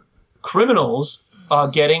 Jesus. Criminals are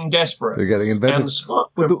getting desperate. They're getting inventive. And the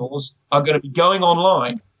smart criminals are going to be going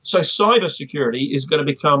online. So cybersecurity is going to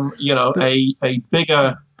become, a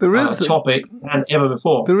bigger topic than ever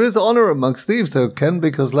before. There is honor amongst thieves, though, Ken,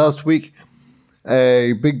 because last week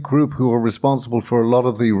a big group who were responsible for a lot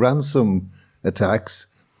of the ransom attacks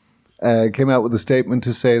came out with a statement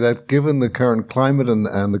to say that given the current climate and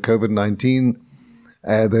the COVID-19,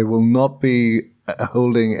 they will not be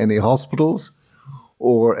holding any hospitals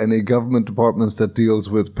or any government departments that deals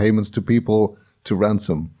with payments to people to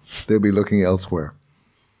ransom. They'll be looking elsewhere.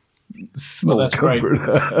 Well, that's great.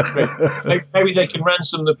 Maybe they can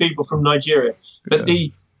ransom the people from Nigeria. But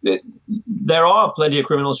there are plenty of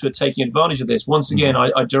criminals who are taking advantage of this. Once again,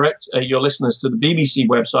 I direct your listeners to the BBC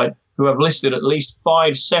website, who have listed at least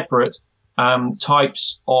 5 separate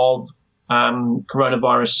types of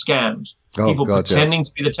coronavirus scams. People pretending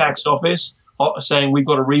to be the tax office, saying we've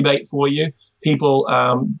got a rebate for you. People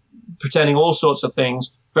pretending all sorts of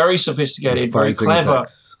things. Very sophisticated, very clever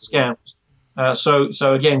scams.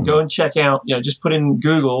 So again, go and check out, just put in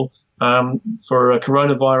Google for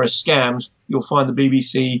coronavirus scams. You'll find the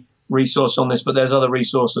BBC resource on this, but there's other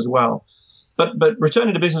resources as well. But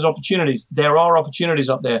returning to business opportunities, there are opportunities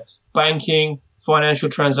up there. Banking, financial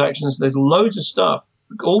transactions, there's loads of stuff.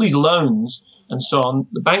 All these loans and so on,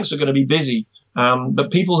 the banks are going to be busy.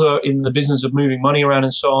 But people who are in the business of moving money around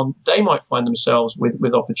and so on, they might find themselves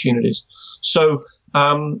with opportunities. So,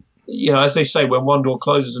 as they say, when one door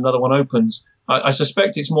closes, another one opens. I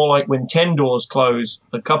suspect it's more like when 10 doors close,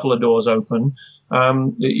 a couple of doors open.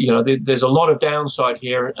 There's a lot of downside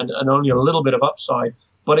here and only a little bit of upside.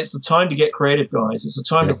 But it's the time to get creative, guys. It's the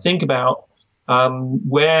time to think about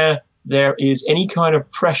where there is any kind of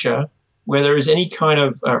pressure, where there is any kind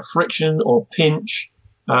of friction or pinch.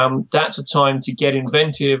 That's a time to get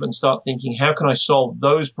inventive and start thinking, how can I solve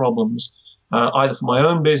those problems, either for my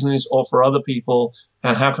own business or for other people,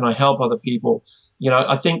 and how can I help other people?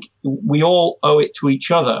 I think we all owe it to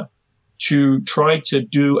each other to try to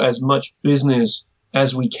do as much business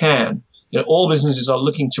as we can. All businesses are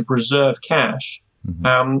looking to preserve cash.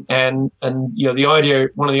 And the idea,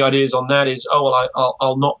 one of the ideas on that is,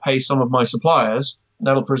 I'll not pay some of my suppliers, and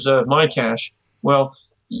that'll preserve my cash. Well,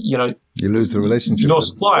 you lose the relationship. Your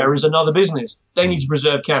supplier is another business. They need to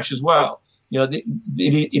preserve cash as well.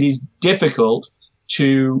 It is difficult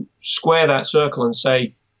to square that circle and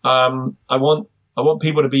say, I want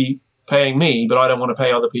people to be paying me, but I don't want to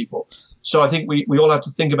pay other people. So I think we all have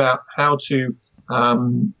to think about how to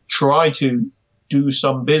try to do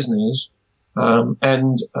some business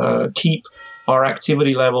and keep our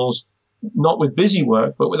activity levels, not with busy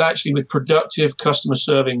work, but with productive customer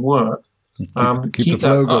serving work. Keep the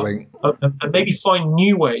flow going. And maybe find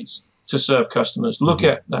new ways to serve customers. Look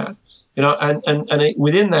at that,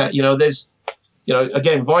 within that, there's,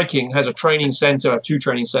 again, Viking has a training center, 2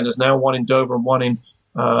 training centers now, one in Dover and one in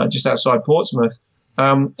just outside Portsmouth.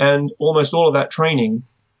 And almost all of that training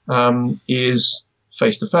is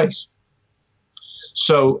face to face.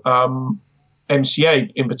 So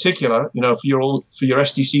MCA in particular, for your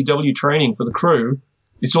STCW training for the crew,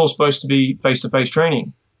 it's all supposed to be face to face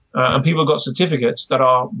training. And people have got certificates that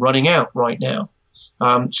are running out right now.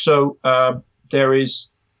 So there is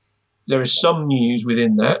some news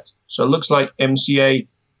within that. So it looks like MCA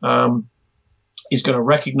is going to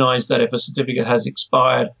recognize that if a certificate has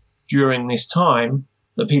expired during this time,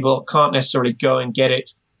 that people can't necessarily go and get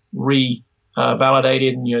it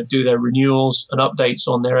validated and do their renewals and updates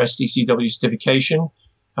on their STCW certification.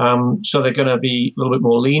 So they're going to be a little bit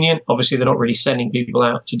more lenient. Obviously, they're not really sending people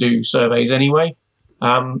out to do surveys anyway.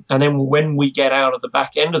 And then when we get out of the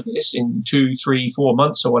back end of this in 2, 3, 4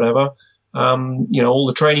 months or whatever, all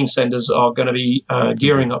the training centers are going to be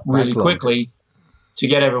gearing up really quickly to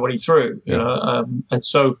get everybody through. And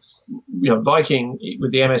so, Viking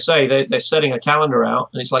with the MSA, they're setting a calendar out,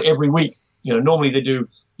 and it's like every week. Normally they do,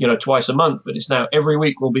 twice a month, but it's now every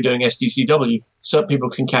week we'll be doing STCW so people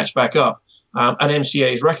can catch back up. And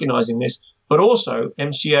MCA is recognizing this, but also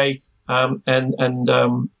MCA and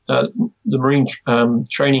the Marine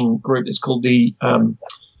training group is called the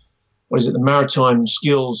the Maritime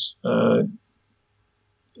Skills.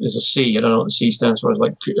 There's a C. I don't know what the C stands for. It's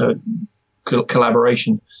like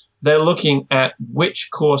collaboration. They're looking at which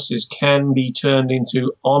courses can be turned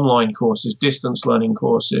into online courses, distance learning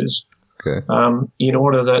courses. Okay. In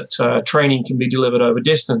order that training can be delivered over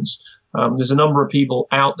distance. There's a number of people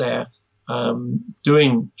out there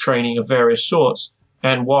doing training of various sorts.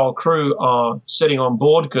 And while crew are sitting on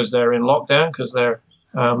board because they're in lockdown, because they've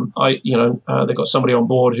got somebody on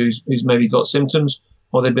board who's maybe got symptoms,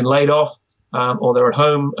 or they've been laid off, or they're at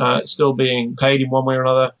home still being paid in one way or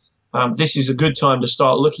another, this is a good time to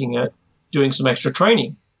start looking at doing some extra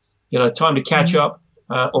training. Time to catch up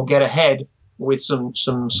or get ahead with some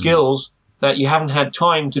skills that you haven't had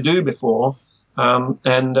time to do before.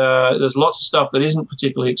 And there's lots of stuff that isn't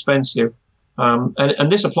particularly expensive.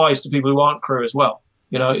 And this applies to people who aren't crew as well.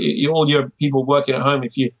 All your people working at home,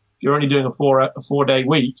 if you're only doing a 4-day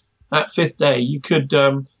week, that 5th day you could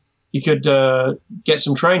get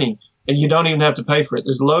some training, and you don't even have to pay for it.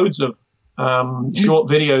 There's loads of short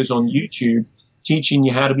videos on YouTube teaching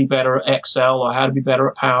you how to be better at Excel or how to be better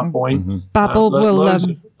at PowerPoint.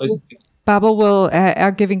 Babbel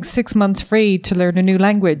are giving 6 months free to learn a new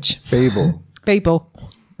language. Babel.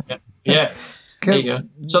 Yeah. There you go.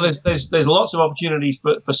 So there's lots of opportunity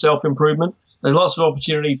for self-improvement. There's lots of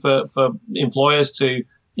opportunity for employers to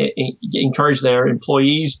encourage their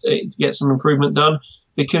employees to get some improvement done,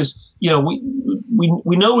 because we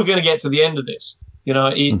know we're going to get to the end of this.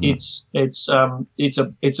 It's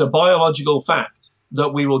a biological fact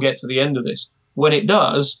that we will get to the end of this. When it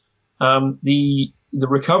does, the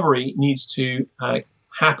recovery needs to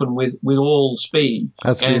happen with all speed.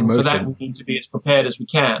 And for that, we need to be as prepared as we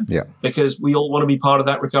can. Yeah. Because we all want to be part of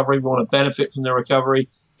that recovery. We want to benefit from the recovery,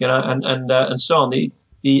 and so on.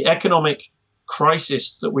 The economic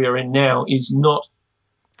crisis that we are in now is not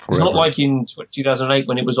like in 2008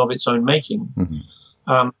 when it was of its own making.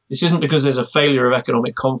 This isn't because there's a failure of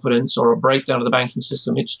economic confidence or a breakdown of the banking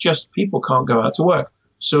system. It's just people can't go out to work.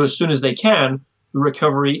 So as soon as they can, the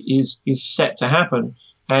recovery is set to happen.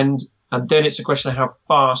 And then it's a question of how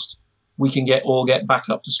fast we can get back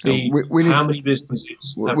up to speed. How many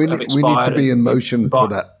businesses have expired? We need to be in motion for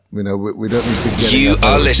that. We don't need to get. You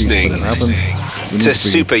are listening to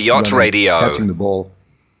Super Yacht Radio. Catching the ball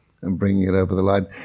and bringing it over the line.